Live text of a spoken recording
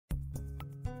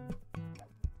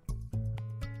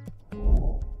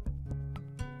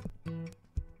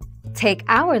Take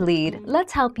our lead,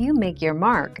 let's help you make your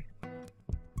mark.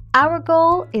 Our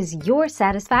goal is your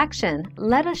satisfaction.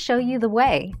 Let us show you the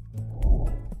way.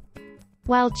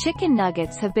 While chicken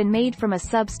nuggets have been made from a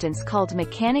substance called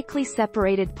mechanically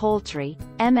separated poultry,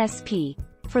 MSP,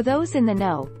 for those in the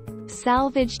know,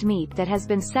 salvaged meat that has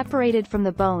been separated from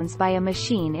the bones by a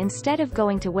machine instead of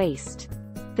going to waste.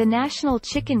 The National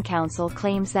Chicken Council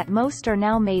claims that most are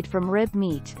now made from rib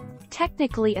meat,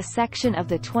 technically a section of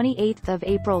the 28th of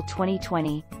April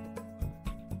 2020.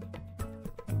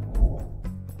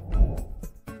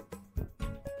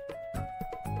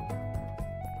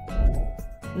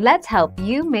 Let's help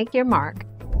you make your mark.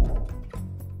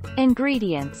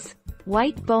 Ingredients: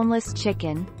 white boneless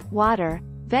chicken, water,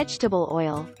 vegetable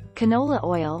oil, canola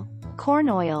oil, corn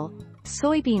oil,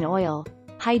 soybean oil,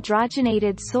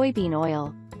 hydrogenated soybean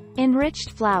oil,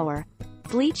 enriched flour,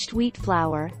 bleached wheat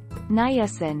flour,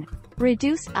 niacin,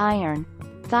 reduced iron,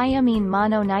 thiamine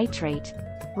mononitrate,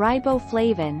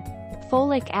 riboflavin,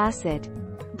 folic acid,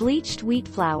 bleached wheat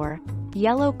flour,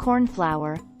 yellow corn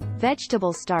flour,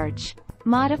 vegetable starch,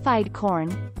 modified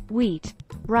corn, wheat,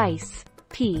 rice,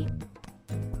 pea.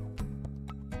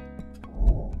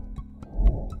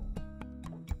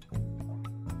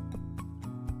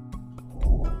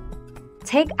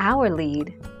 Take our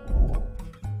lead.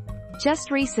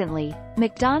 Just recently,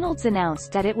 McDonald's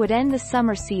announced that it would end the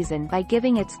summer season by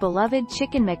giving its beloved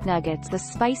Chicken McNuggets a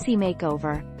spicy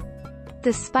makeover.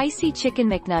 The Spicy Chicken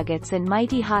McNuggets and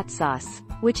Mighty Hot Sauce,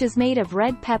 which is made of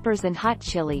red peppers and hot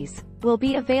chilies, will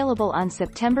be available on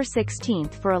September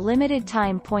 16th for a limited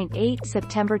time. 8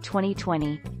 September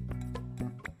 2020.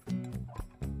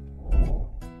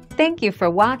 Thank you for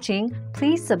watching.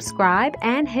 Please subscribe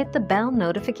and hit the bell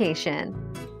notification.